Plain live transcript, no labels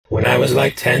When I was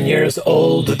like 10 years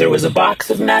old, there was a box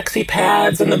of Maxi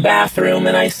pads in the bathroom,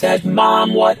 and I said,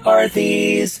 "Mom, what are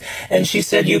these?" And she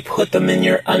said, "You put them in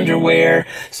your underwear."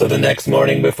 So the next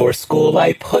morning before school,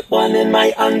 I put one in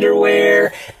my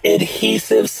underwear,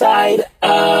 adhesive side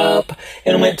up,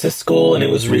 and went to school, and it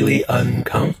was really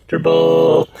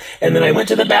uncomfortable. And then I went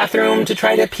to the bathroom to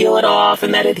try to peel it off,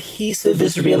 and that adhesive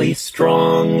is really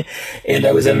strong. And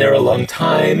I was in there a long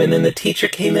time, and then the teacher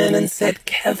came in and said,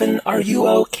 "Kevin, are you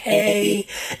okay?"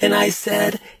 And I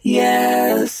said,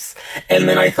 "Yes." And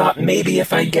then I thought maybe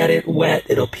if I get it wet,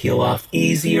 it'll peel off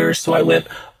easier. So I went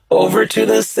over to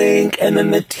the sink, and then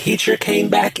the teacher came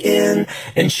back in,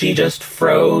 and she just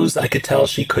froze. I could tell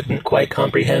she couldn't quite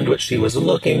comprehend what she was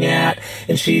looking at,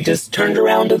 and she just turned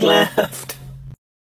around and left.